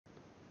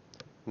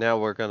Now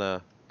we're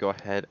gonna go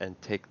ahead and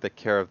take the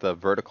care of the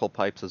vertical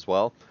pipes as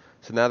well.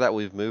 So now that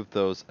we've moved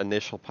those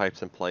initial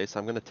pipes in place,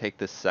 I'm gonna take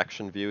this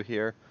section view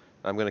here.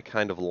 I'm gonna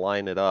kind of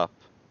line it up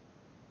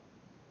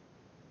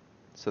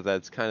so that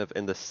it's kind of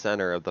in the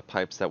center of the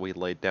pipes that we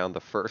laid down the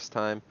first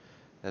time.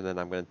 And then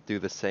I'm gonna do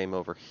the same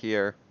over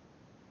here.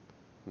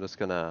 I'm just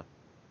gonna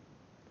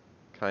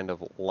kind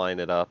of line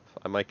it up.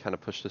 I might kind of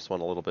push this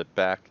one a little bit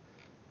back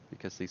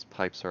because these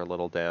pipes are a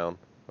little down.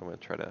 I'm gonna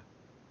try to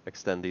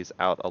extend these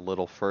out a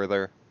little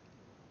further,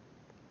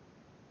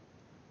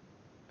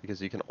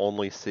 because you can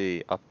only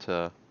see up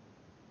to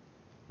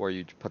where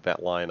you put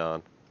that line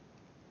on.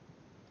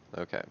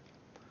 Okay,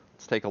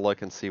 let's take a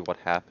look and see what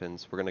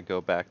happens. We're going to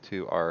go back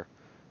to our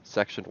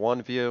section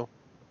 1 view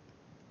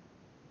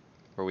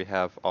where we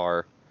have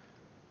our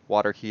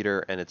water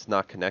heater, and it's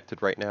not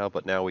connected right now,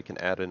 but now we can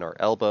add in our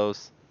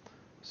elbows.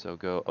 So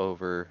go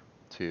over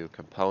to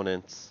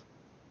components,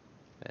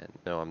 and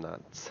no,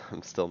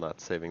 I'm still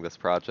not saving this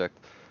project.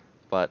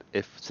 But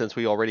since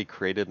we already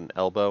created an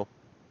elbow,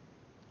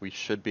 we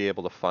should be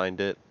able to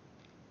find it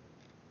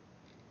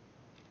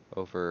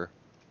over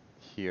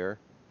here.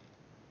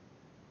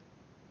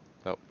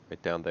 Oh,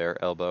 right down there,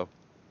 elbow.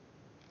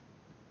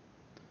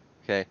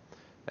 Okay,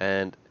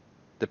 and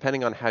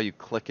depending on how you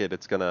click it,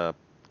 it's going to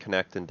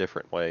connect in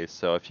different ways.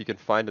 So if you can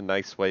find a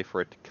nice way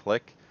for it to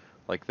click,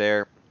 like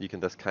there, you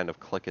can just kind of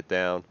click it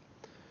down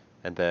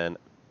and then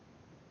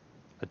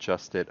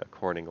adjust it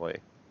accordingly.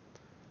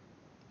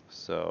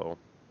 So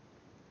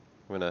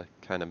I'm going to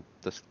kind of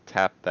just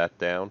tap that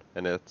down,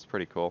 and it's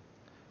pretty cool.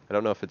 I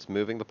don't know if it's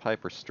moving the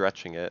pipe or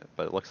stretching it,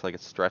 but it looks like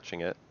it's stretching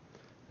it,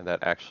 and that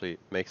actually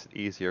makes it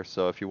easier.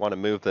 So if you want to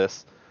move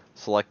this,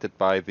 select it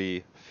by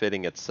the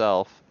fitting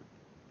itself.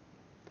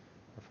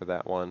 For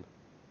that one,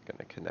 I'm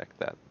going to connect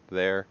that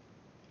there.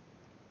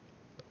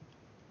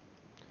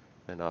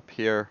 And up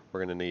here,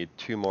 we're going to need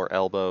 2 more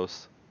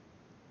elbows.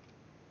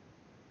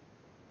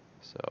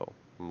 So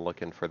I'm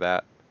looking for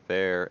that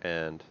there,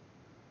 and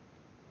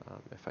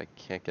if I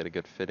can't get a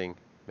good fitting,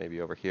 maybe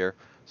over here.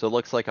 So it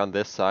looks like on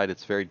this side,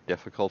 it's very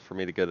difficult for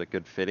me to get a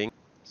good fitting.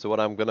 So what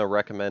I'm going to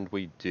recommend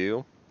we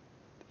do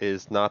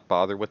is not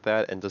bother with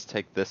that and just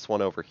take this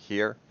one over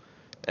here,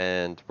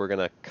 and we're going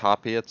to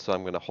copy it. So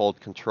I'm going to hold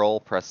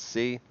Control, press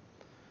C,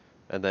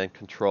 and then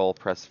Control,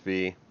 press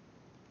V,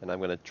 and I'm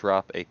going to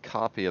drop a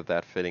copy of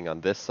that fitting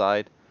on this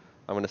side.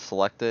 I'm going to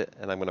select it,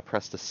 and I'm going to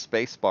press the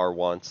space bar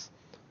once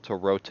to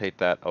rotate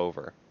that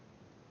over.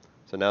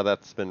 So now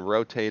that's been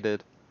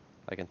rotated,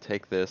 I can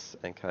take this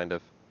and kind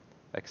of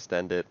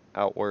extend it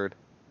outward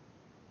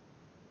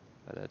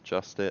and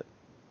adjust it.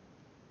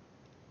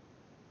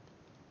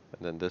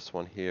 And then this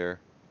one here,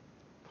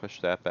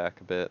 push that back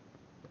a bit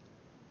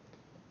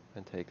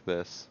and take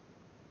this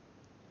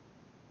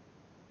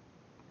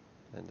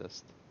and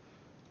just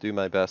do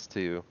my best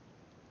to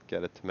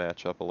get it to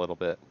match up a little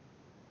bit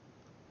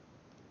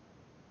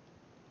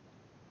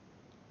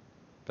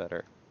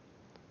better,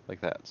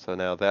 like that. So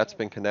now that's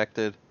been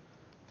connected,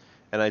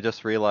 and I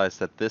just realized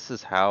that this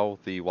is how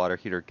the water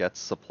heater gets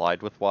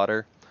supplied with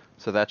water.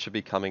 So that should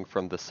be coming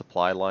from the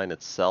supply line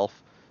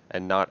itself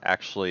and not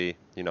actually,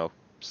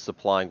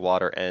 supplying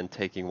water and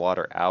taking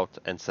water out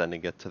and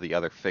sending it to the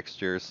other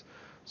fixtures.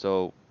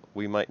 So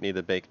we might need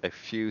to make a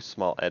few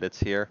small edits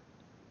here.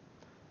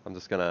 I'm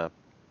just gonna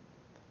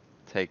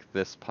take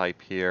this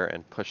pipe here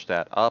and push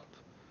that up.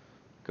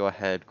 Go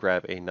ahead,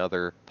 grab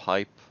another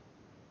pipe.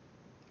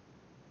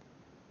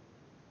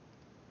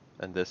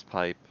 And this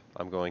pipe,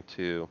 I'm going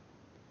to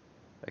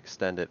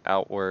extend it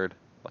outward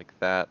like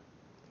that,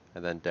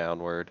 and then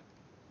downward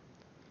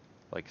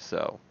like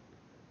so.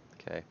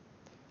 Okay,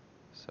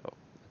 so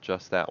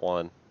adjust that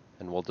one,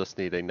 and we'll just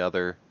need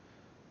another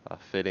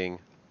fitting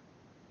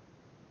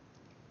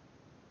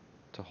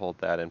to hold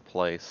that in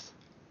place.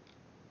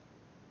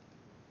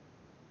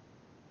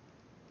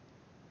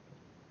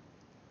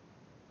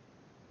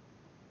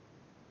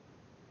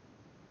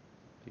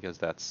 Because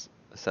that's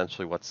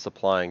essentially what's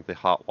supplying the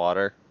hot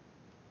water.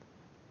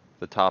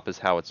 The top is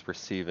how it's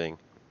receiving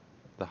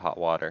the hot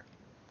water.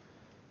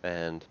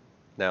 And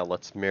now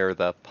let's mirror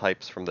the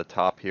pipes from the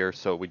top here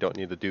so we don't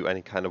need to do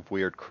any kind of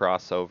weird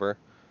crossover.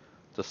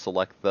 Just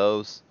select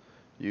those,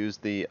 use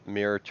the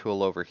mirror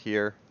tool over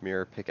here,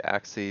 mirror pick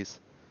axes,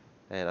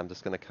 and I'm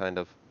just going to kind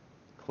of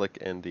click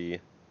in the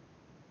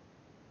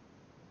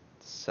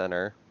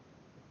center.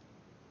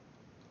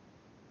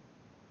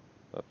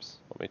 Oops,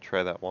 let me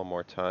try that one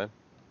more time.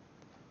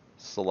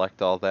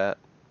 Select all that.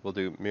 We'll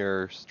do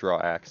mirrors, draw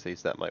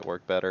axes, that might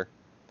work better.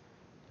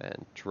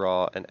 And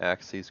draw an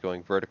axis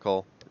going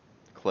vertical,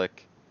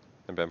 click,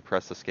 and then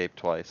press escape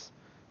twice,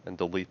 and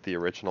delete the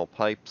original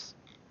pipes.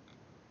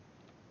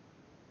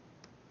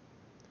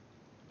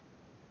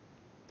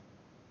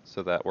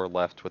 So that we're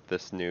left with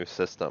this new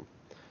system.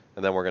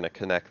 And then we're going to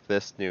connect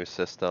this new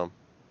system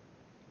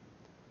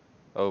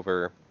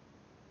over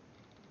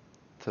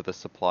to the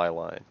supply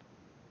line.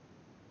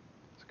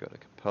 Let's go to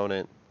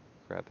component,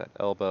 grab that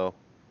elbow,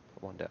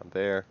 put one down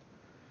there,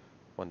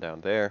 one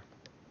down there,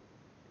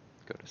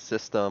 go to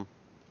system,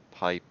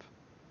 pipe,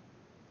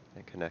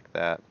 and connect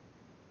that.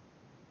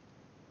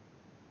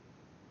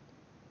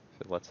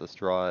 If it lets us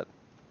draw it.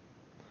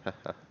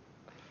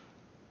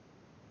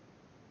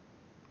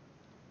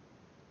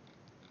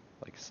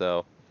 Like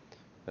so.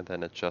 And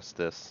then adjust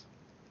this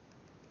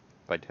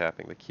by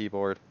tapping the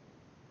keyboard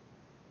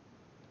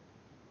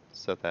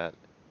so that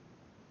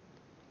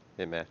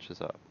it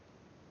matches up.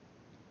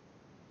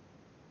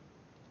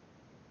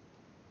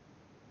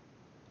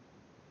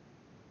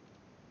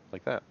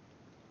 Like that.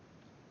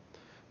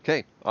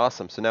 Okay,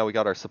 awesome. So now we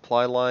got our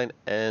supply line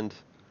and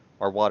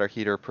our water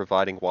heater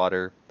providing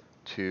water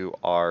to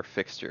our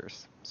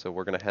fixtures. So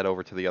we're going to head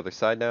over to the other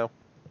side now.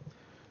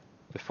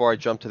 Before I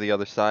jump to the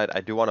other side,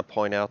 I do want to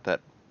point out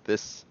that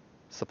this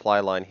supply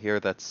line here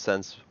that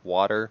sends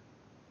water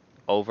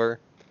over,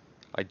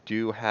 I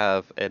do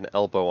have an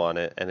elbow on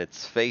it, and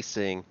it's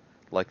facing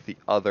like the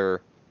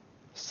other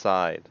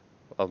side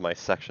of my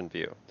section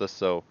view, just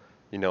so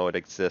you know it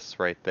exists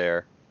right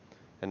there.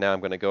 And now I'm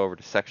going to go over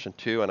to section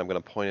 2 and I'm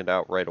going to point it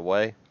out right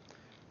away.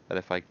 That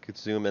if I could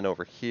zoom in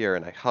over here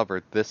and I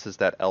hover, this is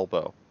that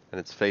elbow and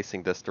it's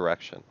facing this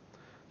direction.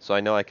 So I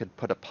know I could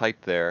put a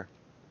pipe there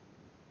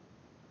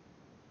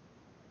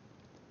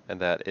and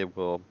that it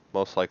will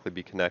most likely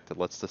be connected.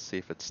 Let's just see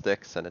if it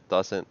sticks, and it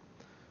doesn't.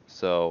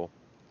 So,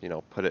 you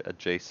know, put it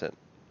adjacent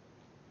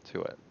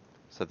to it.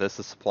 So this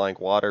is supplying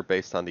water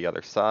based on the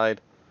other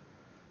side,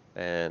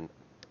 and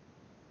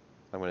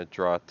I'm going to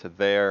draw it to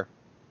there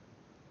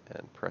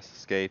and press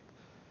escape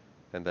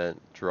and then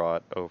draw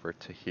it over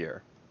to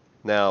here.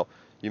 Now,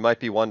 you might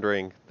be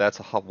wondering, that's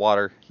a hot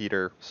water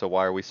heater, so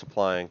why are we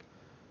supplying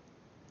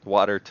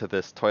water to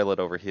this toilet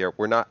over here?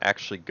 We're not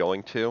actually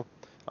going to.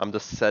 I'm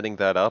just setting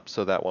that up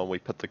so that when we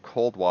put the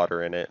cold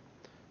water in it,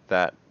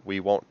 that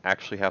we won't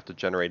actually have to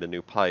generate a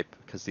new pipe,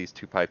 because these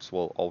two pipes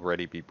will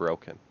already be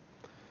broken.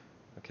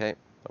 Okay, I'm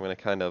going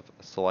to kind of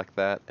select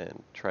that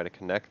and try to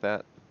connect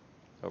that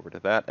over to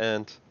that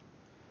end.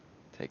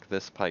 Take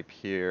this pipe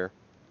here,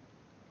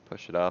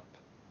 push it up.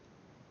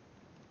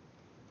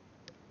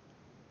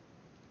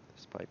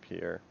 This pipe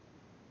here,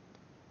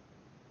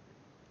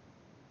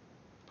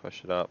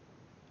 push it up.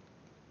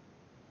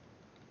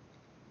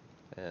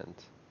 And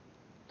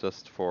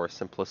just for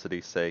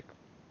simplicity's sake,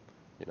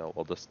 you know,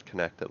 we'll just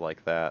connect it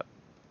like that.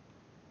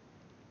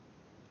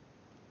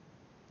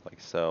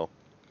 Like so.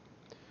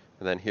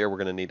 And then here we're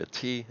going to need a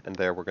T, and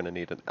there we're going to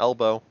need an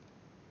elbow.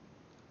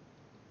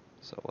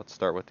 So let's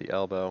start with the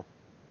elbow.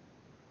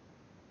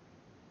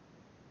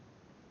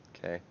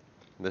 Okay.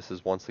 And this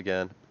is once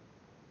again,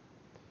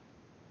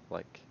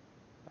 like,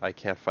 I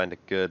can't find a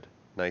good,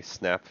 nice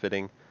snap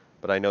fitting,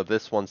 but I know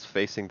this one's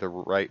facing the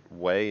right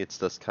way. It's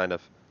just kind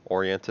of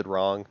oriented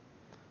wrong.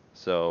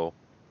 So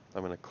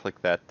I'm going to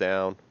click that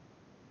down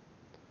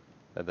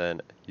and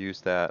then use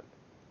that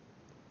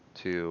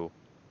to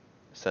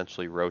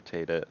essentially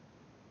rotate it.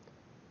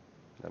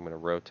 I'm going to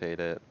rotate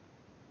it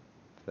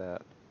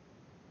that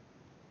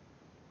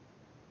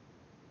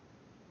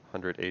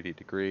 180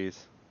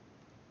 degrees.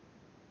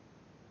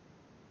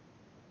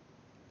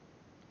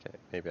 Okay,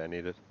 maybe I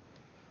needed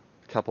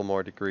a couple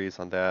more degrees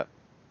on that.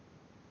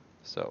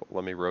 So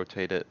let me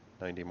rotate it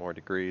 90 more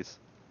degrees.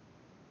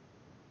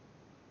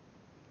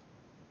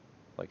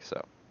 Like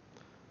so.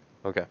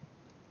 Okay.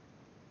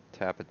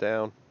 Tap it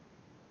down.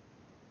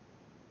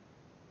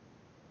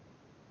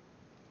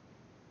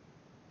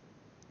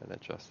 And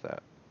adjust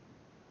that.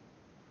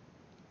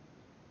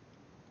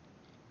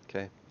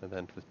 Okay, and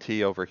then the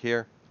T over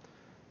here,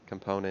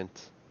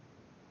 component.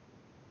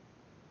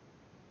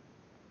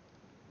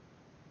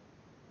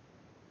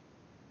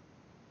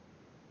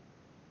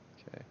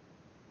 Okay.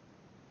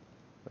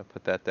 I'll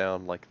put that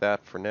down like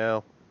that for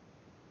now.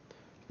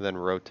 And then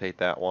rotate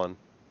that one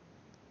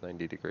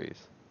 90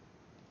 degrees.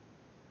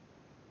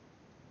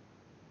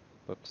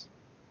 Whoops.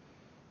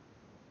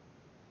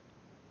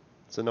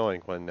 It's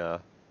annoying when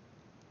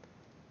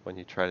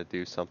you try to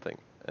do something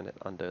and it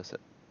undoes it.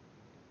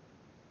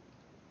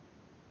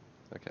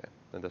 Okay,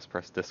 and just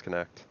press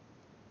disconnect.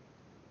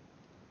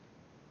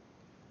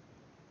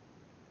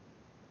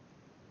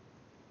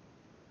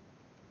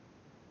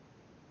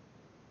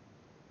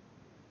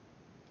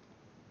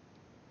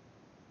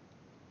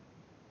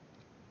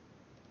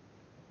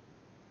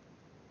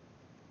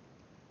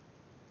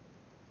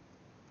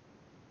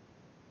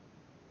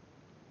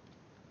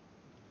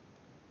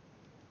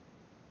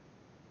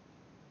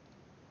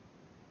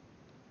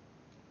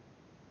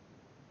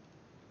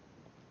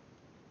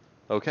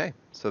 Okay,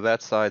 so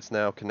that side's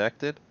now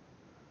connected.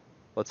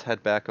 Let's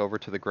head back over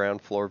to the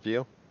ground floor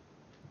view.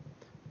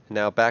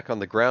 Now back on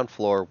the ground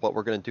floor, what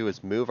we're going to do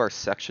is move our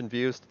section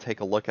views to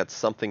take a look at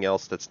something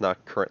else that's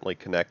not currently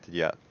connected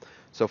yet.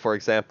 So for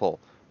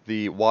example,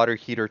 the water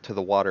heater to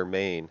the water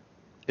main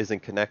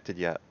isn't connected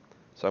yet.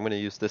 So I'm going to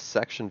use this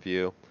section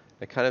view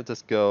and kind of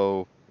just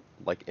go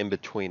like in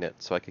between it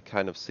so I can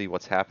kind of see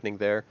what's happening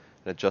there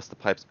and adjust the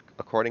pipes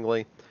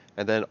accordingly.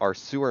 And then our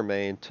sewer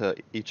main to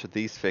each of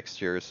these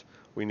fixtures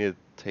we need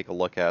to take a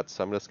look at.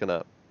 So I'm just going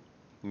to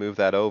move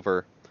that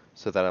over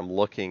so that I'm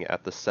looking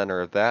at the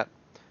center of that.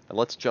 And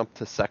let's jump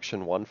to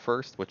section 1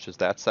 first, which is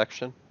that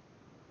section.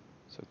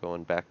 So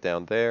going back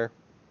down there,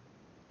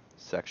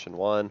 section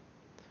 1.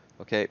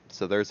 Okay,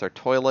 so there's our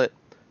toilet,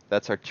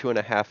 that's our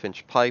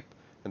 2.5-inch pipe,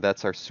 and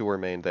that's our sewer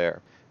main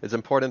there. It's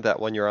important that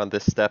when you're on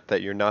this step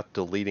that you're not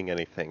deleting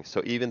anything.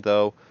 So even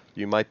though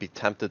you might be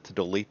tempted to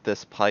delete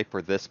this pipe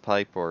or the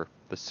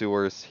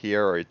sewers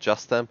here or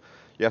adjust them,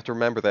 you have to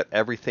remember that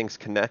everything's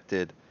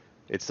connected.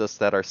 It's just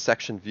that our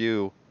section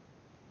view,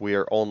 we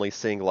are only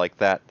seeing like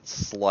that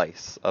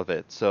slice of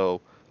it.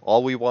 So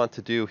all we want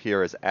to do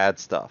here is add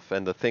stuff.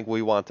 And the thing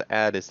we want to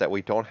add is that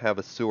we don't have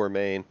a sewer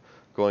main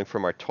going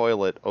from our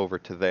toilet over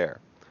to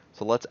there.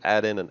 So let's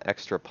add in an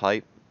extra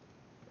pipe.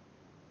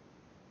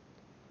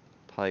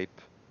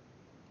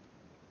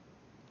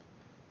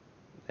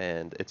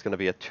 And it's going to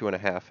be a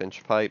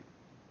 2.5-inch pipe.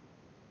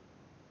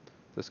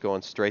 Just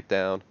going straight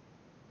down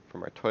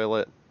from our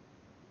toilet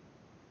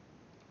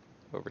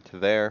over to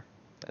there.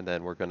 And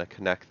then we're going to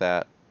connect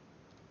that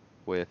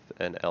with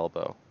an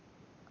elbow.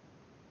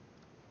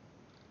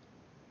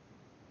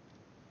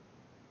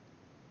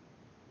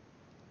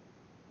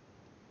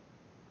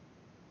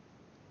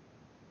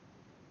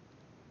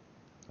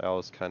 I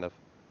always kind of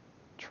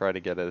try to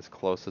get it as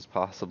close as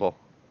possible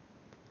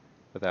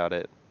without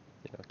it,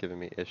 giving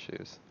me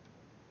issues.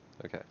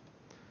 Okay.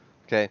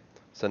 Okay,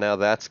 so now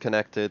that's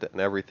connected and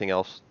everything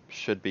else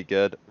should be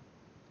good.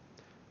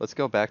 Let's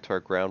go back to our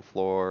ground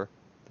floor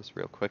just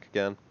real quick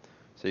again.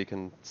 So you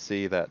can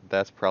see that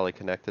that's probably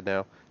connected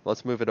now.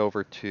 Let's move it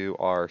over to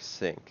our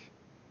sink.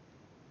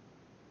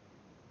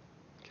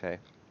 Okay.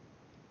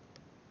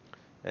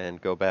 And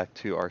go back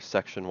to our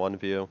section 1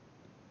 view.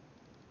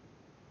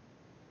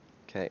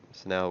 Okay,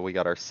 so now we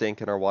got our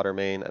sink and our water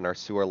main and our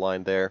sewer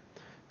line there.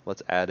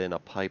 Let's add in a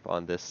pipe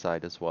on this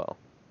side as well.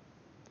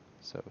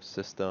 So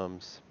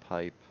systems,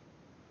 pipe,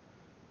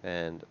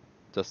 and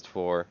just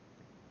for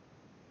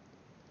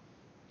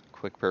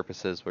quick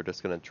purposes, we're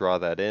just going to draw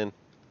that in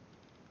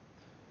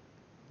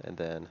and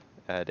then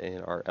add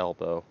in our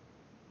elbow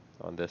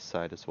on this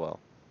side as well.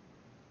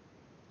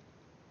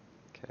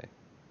 Okay.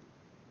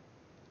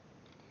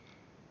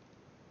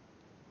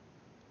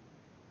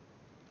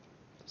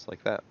 Just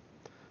like that.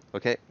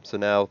 Okay, so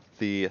now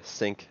the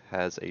sink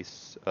has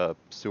a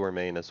sewer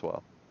main as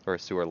well, or a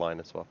sewer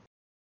line as well.